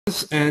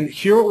And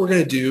here what we're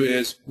going to do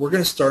is we're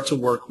going to start to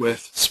work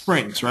with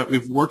springs, right?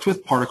 We've worked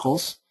with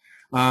particles,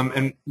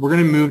 and we're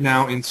going to move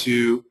now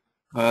into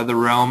the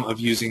realm of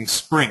using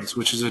springs,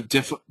 which is a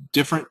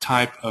different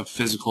type of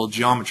physical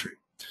geometry,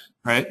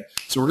 right?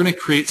 So we're going to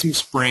create some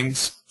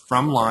springs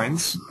from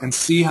lines and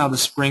see how the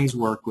springs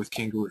work with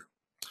Kangaroo,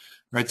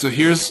 right? So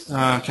here's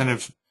kind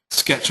of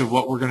sketch of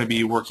what we're going to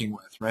be working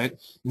with, right?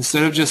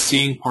 Instead of just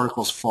seeing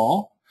particles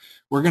fall,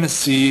 we're going to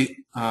see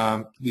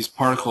these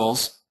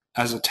particles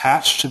as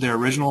attached to their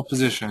original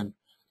position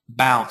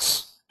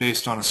bounce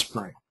based on a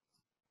spring.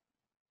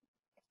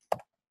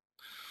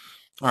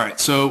 All right,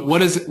 so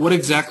what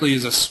exactly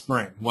is a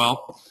spring?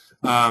 Well,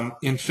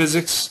 in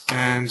physics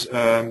and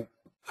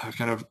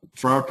kind of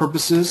for our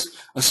purposes,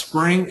 a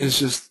spring is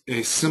just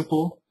a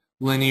simple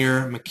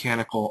linear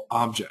mechanical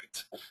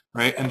object,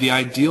 right? And the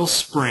ideal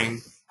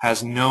spring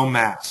has no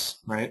mass,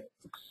 right?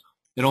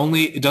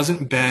 It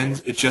doesn't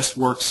bend, it just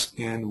works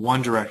in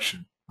one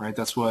direction, right?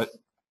 That's what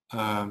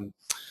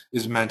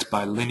is meant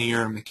by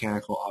linear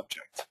mechanical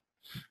object.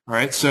 All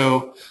right,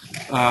 so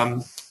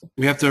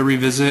we have to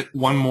revisit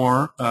one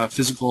more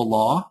physical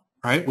law,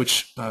 right,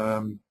 which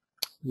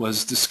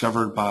was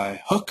discovered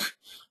by Hooke,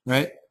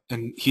 right?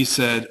 And he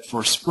said,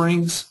 for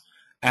springs,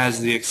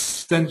 as the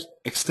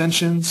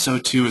extension, so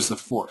too is the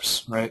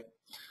force, right?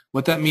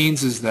 What that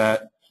means is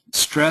that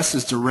stress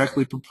is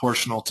directly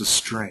proportional to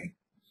strain.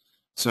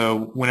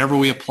 So whenever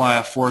we apply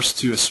a force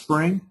to a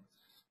spring,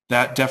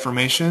 that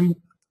deformation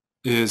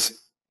is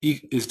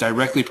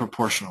directly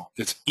proportional.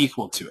 It's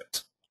equal to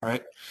it,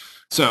 right?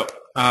 So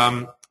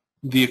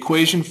the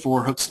equation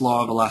for Hooke's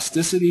law of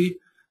elasticity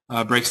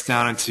breaks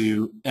down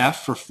into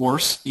F for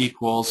force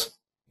equals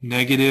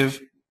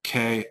negative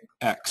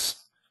kx.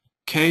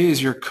 K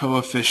is your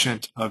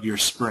coefficient of your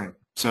spring.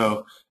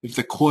 So if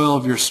the coil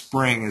of your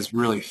spring is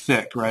really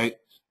thick, right,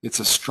 it's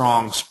a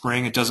strong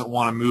spring, it doesn't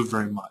want to move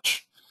very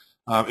much.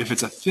 If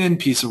it's a thin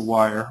piece of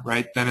wire,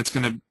 right, then it's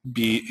going to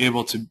be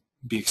able to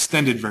be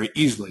extended very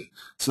easily.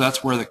 So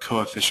that's where the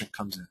coefficient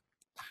comes in.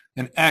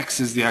 And x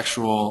is the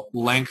actual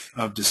length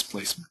of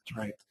displacement,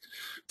 right?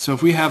 So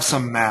if we have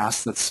some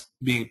mass that's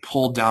being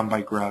pulled down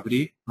by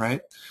gravity,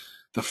 right,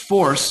 the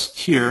force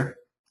here,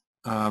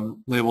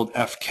 labeled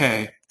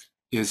Fk,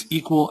 is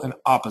equal and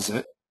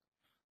opposite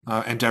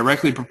and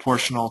directly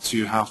proportional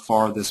to how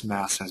far this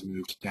mass has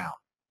moved down.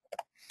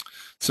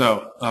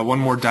 So one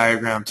more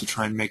diagram to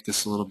try and make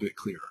this a little bit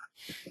clearer.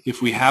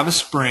 If we have a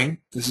spring,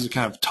 this is a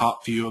kind of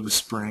top view of a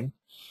spring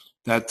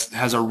that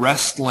has a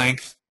rest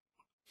length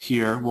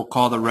here. We'll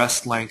call the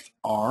rest length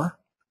R.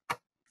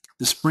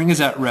 The spring is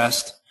at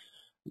rest.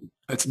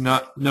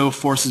 No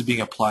force is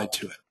being applied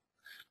to it.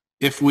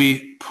 If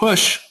we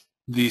push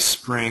the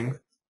spring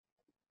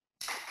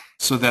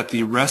so that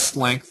the rest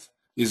length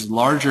is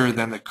larger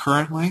than the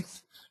current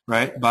length,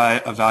 right,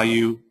 by a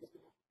value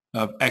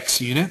of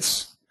x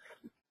units,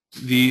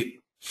 the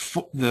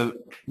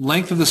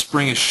length of the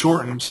spring is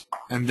shortened,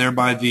 and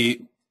thereby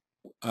the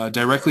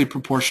directly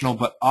proportional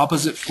but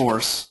opposite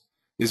force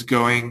is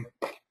going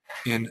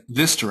in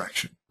this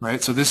direction,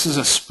 right? So this is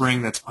a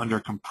spring that's under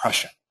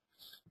compression,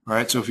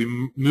 right? So if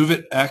we move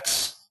it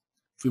x,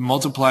 if we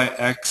multiply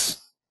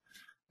x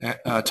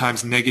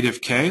times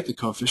negative k, the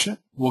coefficient,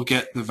 we'll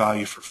get the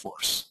value for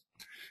force.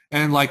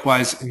 And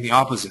likewise, in the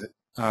opposite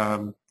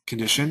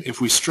condition, if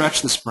we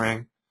stretch the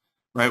spring,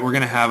 right, we're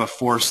going to have a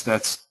force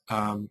that's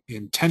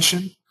in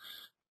tension,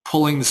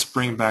 pulling the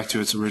spring back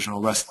to its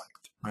original rest length,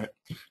 right?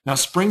 Now,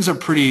 springs are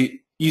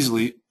pretty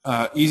easy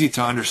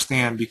to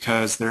understand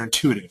because they're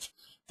intuitive.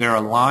 They're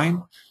a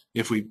line.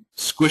 If we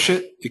squish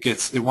it,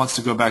 it wants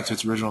to go back to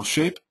its original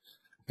shape,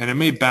 and it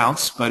may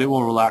bounce, but it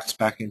will relax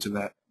back into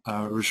that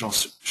original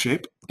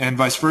shape. And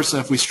vice versa,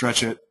 if we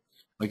stretch it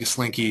like a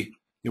slinky,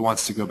 it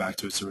wants to go back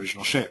to its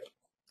original shape.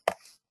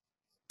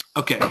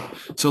 Okay,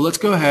 so let's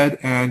go ahead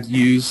and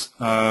use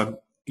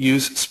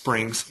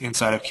springs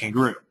inside of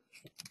Kangaroo.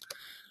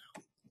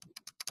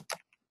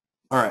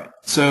 All right,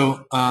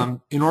 so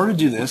in order to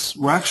do this,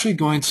 we're actually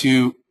going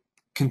to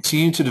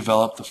continue to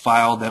develop the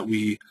file that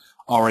we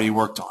already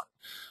worked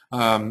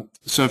on.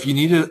 So if you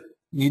need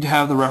to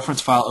have the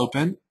reference file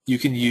open, you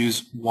can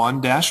use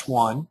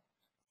 1-1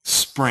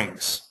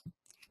 springs,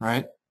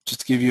 right?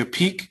 Just to give you a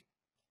peek,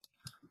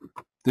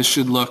 this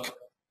should look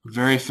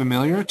very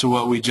familiar to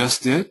what we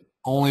just did,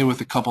 only with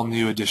a couple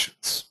new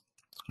additions.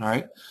 All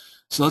right,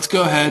 so let's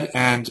go ahead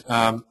and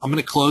I'm going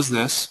to close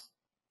this.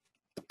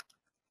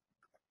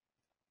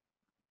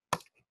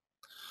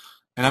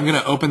 And I'm going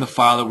to open the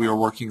file that we were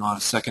working on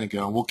a second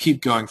ago, and we'll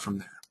keep going from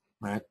there,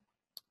 right?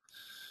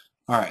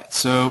 All right,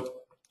 so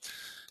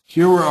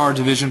here were our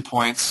division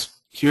points.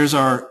 Here's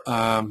our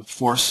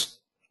force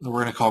that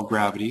we're going to call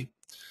gravity.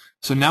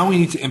 So now we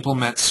need to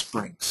implement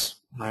springs,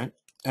 right?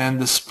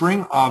 And the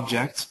spring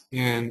object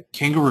in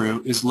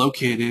Kangaroo is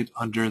located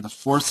under the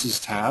Forces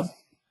tab.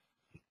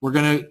 We're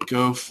going to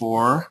go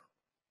for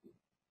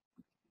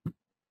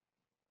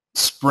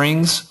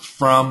springs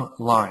from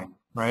line,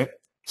 right?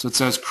 So it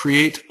says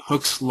create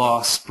Hooke's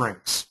law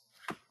springs.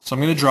 So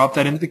I'm going to drop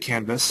that into the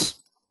canvas,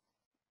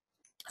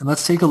 and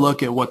let's take a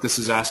look at what this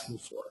is asking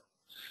for.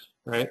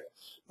 right?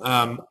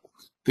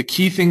 The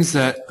key things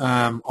that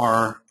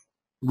are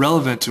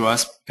relevant to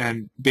us,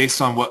 and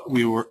based on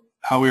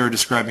how we were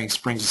describing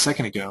springs a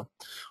second ago,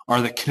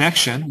 are the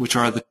connection, which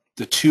are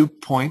the 2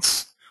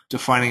 points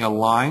defining a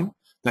line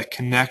that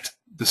connect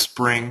the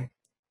spring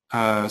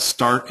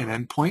start and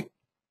end point,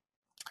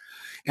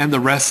 and the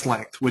rest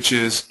length, which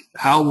is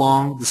how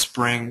long the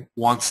spring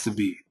wants to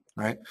be,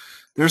 right?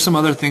 There are some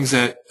other things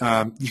that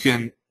you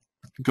can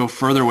go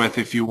further with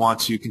if you want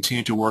to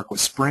continue to work with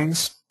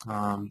springs,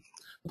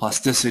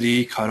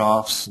 plasticity,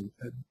 cutoffs,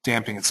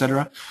 damping,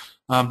 etc.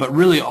 But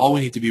really all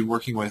we need to be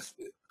working with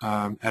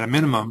at a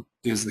minimum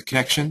is the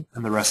connection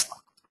and the rest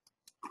length.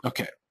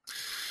 Okay,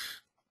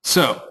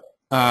 so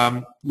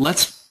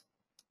let's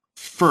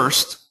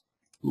first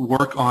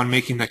work on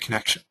making the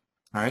connection.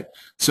 All right,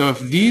 so if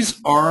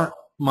these are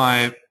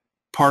my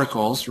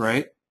particles,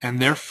 right, and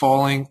they're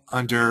falling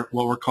under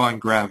what we're calling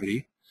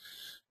gravity,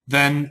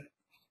 then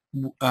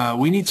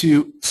we need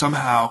to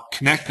somehow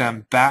connect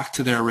them back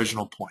to their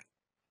original point.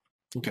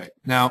 Okay,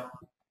 now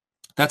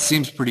that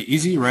seems pretty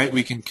easy, right?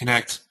 We can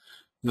connect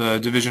the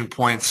division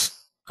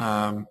points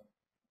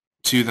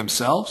to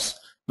themselves,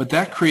 but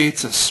that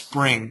creates a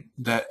spring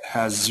that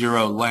has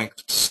 0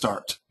 length to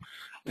start.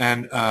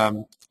 And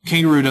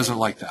Kangaroo doesn't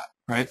like that,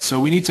 right? So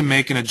we need to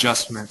make an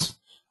adjustment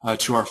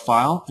to our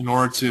file in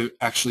order to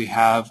actually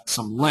have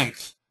some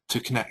length to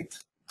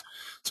connect.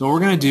 So what we're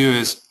going to do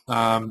is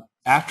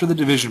after the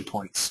division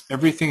points,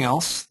 everything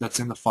else that's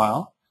in the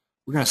file,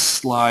 we're going to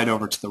slide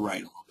over to the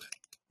right a little bit.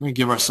 We're going to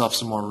give ourselves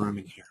some more room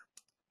in here.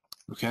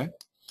 Okay?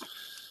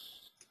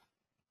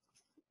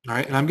 All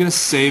right, and I'm going to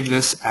save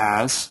this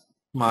as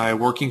my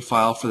working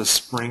file for the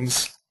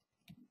springs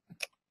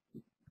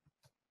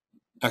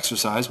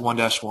exercise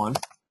 1-1.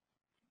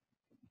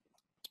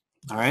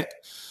 All right,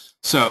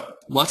 so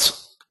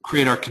let's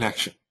create our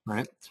connection.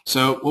 Right.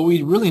 So what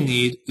we really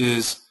need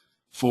is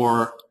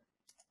for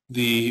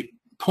the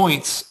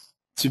points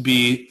to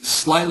be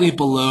slightly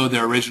below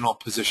their original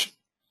position.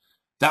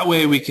 That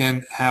way we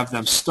can have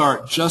them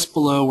start just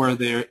below where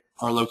they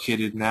are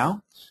located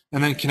now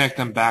and then connect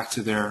them back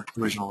to their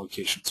original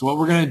location. So what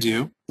we're going to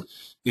do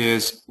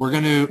is we're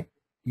going to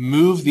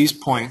move these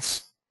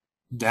points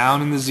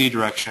down in the z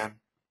direction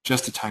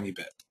just a tiny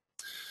bit.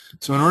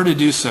 So in order to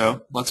do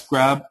so, let's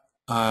grab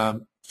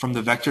from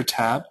the vector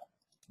tab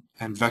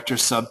and vector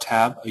sub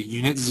tab a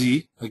unit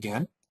z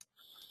again.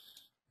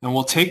 And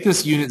we'll take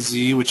this unit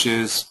z, which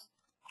has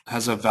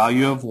a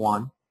value of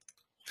 1,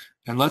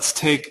 and let's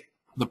take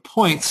the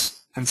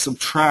points and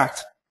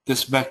subtract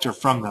this vector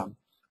from them.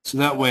 So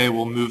that way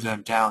we'll move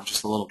them down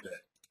just a little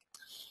bit.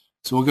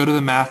 So we'll go to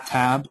the Math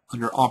tab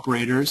under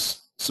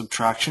Operators,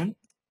 Subtraction.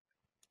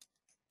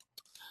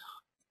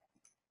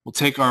 We'll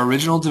take our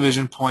original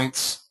division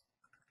points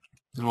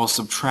and we'll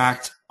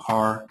subtract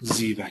our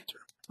z vector.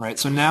 Right?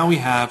 So now we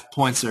have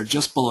points that are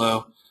just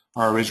below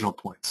our original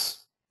points.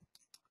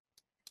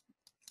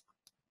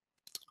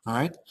 All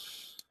right?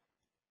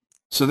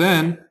 So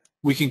then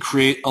we can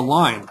create a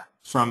line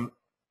from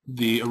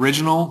the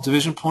original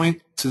division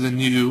point to the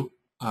new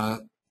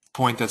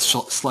point that's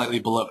slightly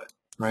below it.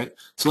 Right?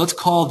 So let's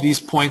call these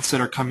points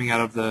that are coming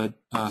out of the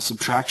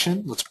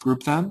subtraction, let's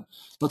group them.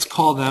 Let's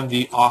call them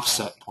the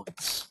offset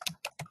points.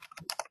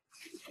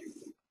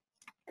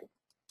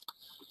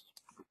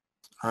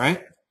 All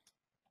right?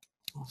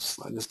 I'll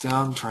slide this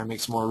down, try and make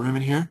some more room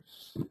in here.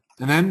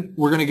 And then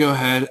we're going to go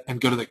ahead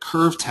and go to the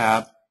Curve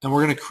tab, and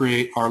we're going to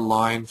create our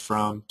line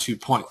from 2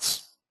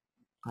 points.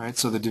 All right?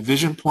 So the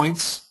division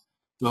points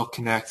will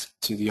connect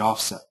to the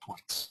offset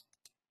points.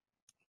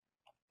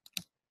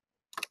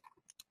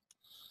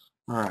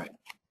 All right,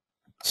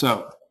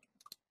 so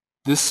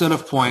this set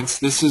of points,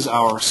 this is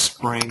our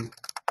spring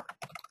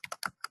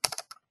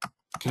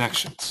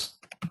connections,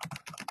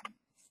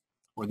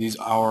 or these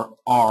are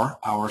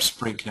our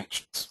spring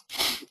connections.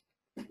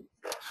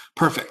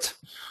 Perfect.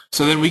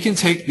 So then we can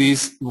take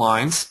these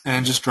lines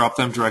and just drop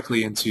them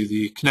directly into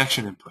the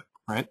connection input,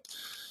 right?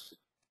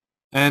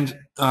 And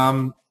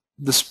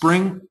the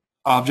spring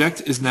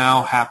object is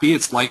now happy,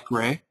 it's light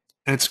gray,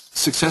 and it's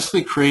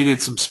successfully created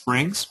some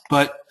springs,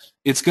 but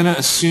it's going to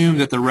assume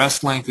that the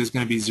rest length is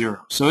going to be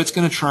 0. So it's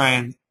going to try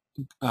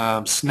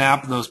and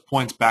snap those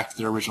points back to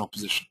their original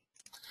position.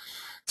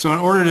 So in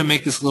order to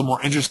make this a little more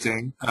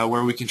interesting,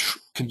 where we can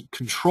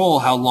control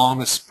how long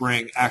the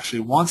spring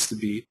actually wants to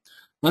be,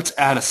 let's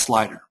add a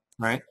slider,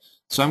 right?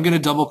 So I'm going to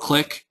double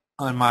click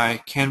on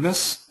my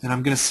canvas, and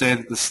I'm going to say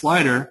that the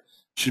slider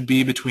should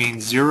be between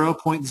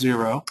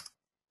 0.0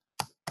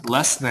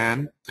 less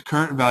than the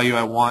current value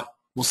I want,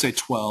 we'll say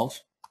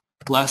 12,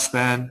 less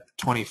than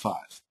 25.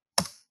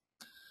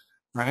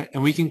 Right?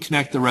 And we can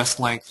connect the rest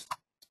length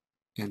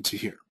into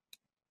here.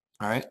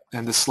 All right?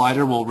 And the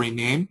slider will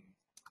rename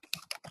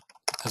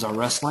as our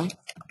rest length.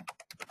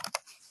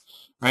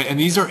 Right? And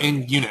these are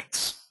in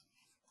units.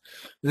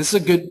 And this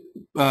is a good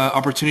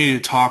opportunity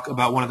to talk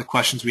about one of the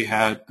questions we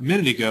had a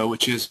minute ago,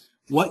 which is,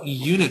 what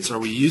units are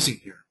we using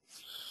here?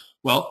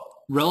 Well,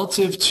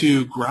 relative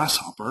to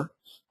Grasshopper,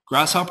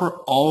 Grasshopper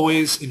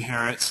always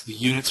inherits the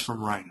units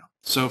from Rhino.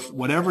 So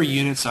whatever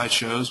units I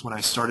chose when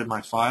I started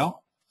my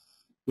file,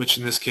 which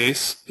in this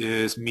case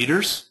is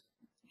meters,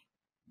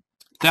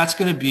 that's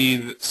going to be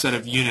the set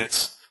of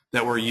units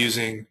that we're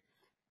using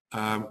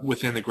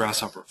within the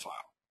Grasshopper file.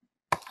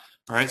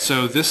 All right,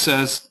 so this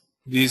says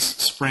these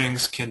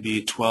springs can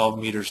be 12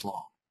 meters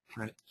long.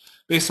 Right?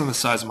 Based on the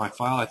size of my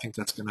file, I think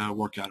that's going to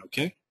work out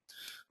okay.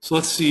 So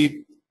let's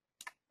see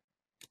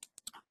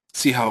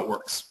how it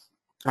works.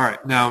 All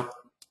right, now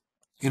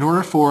in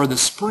order for the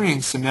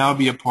springs to now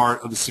be a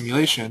part of the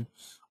simulation,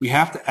 we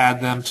have to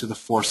add them to the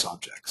force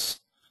objects.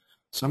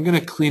 So I'm going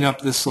to clean up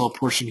this little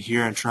portion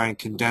here and try and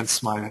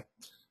condense my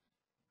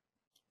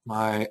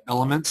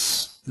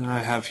elements that I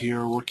have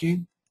here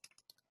working.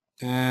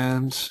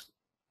 And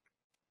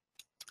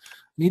I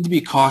need to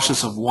be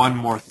cautious of one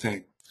more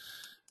thing,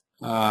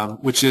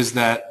 which is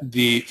that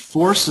the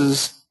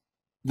forces,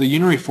 the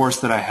unitary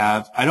force that I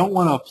have, I don't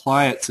want to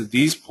apply it to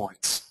these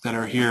points that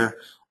are here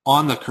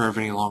on the curve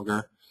any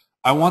longer.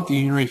 I want the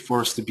unitary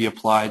force to be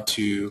applied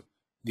to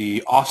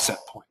the offset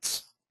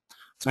points.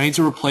 So I need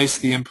to replace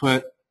the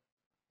input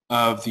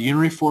of the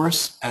unitary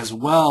force as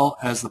well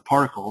as the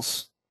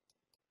particles.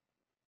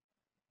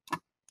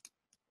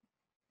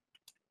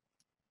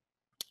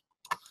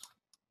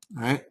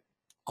 All right,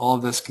 all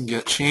of this can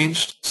get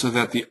changed so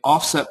that the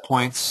offset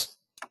points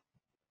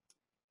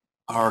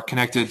are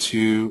connected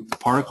to the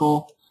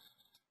particle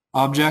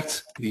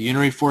object, the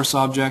unitary force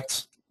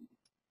object,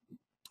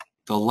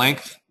 the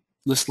length,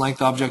 list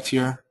length object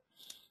here,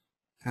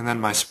 and then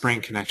my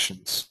spring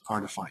connections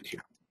are defined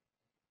here.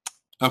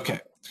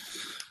 Okay,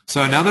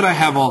 so now that I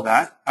have all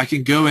that, I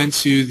can go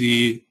into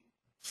the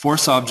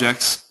force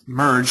objects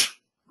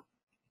merge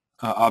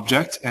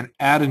object and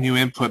add a new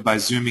input by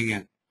zooming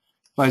in.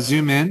 If I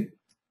zoom in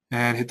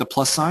and hit the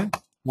plus sign,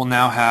 we'll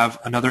now have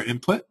another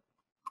input,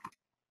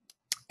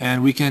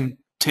 and we can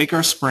take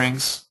our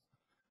springs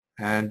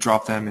and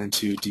drop them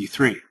into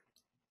D3.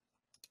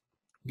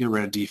 Get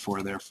rid of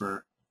D4 there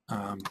for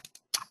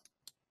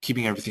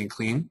keeping everything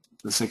clean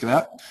for the sake of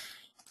that.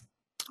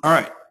 All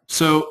right,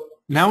 so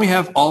now we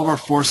have all of our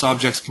force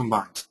objects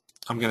combined.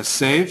 I'm going to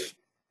save.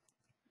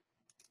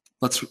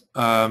 Let's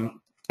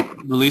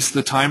release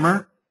the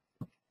timer.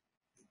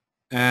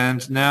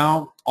 And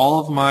now all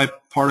of my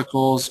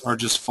particles are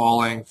just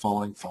falling.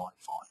 All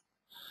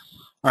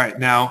right,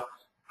 now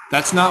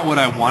that's not what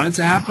I wanted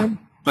to happen,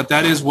 but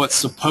that is what's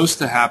supposed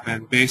to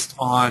happen based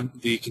on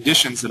the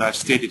conditions that I've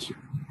stated here.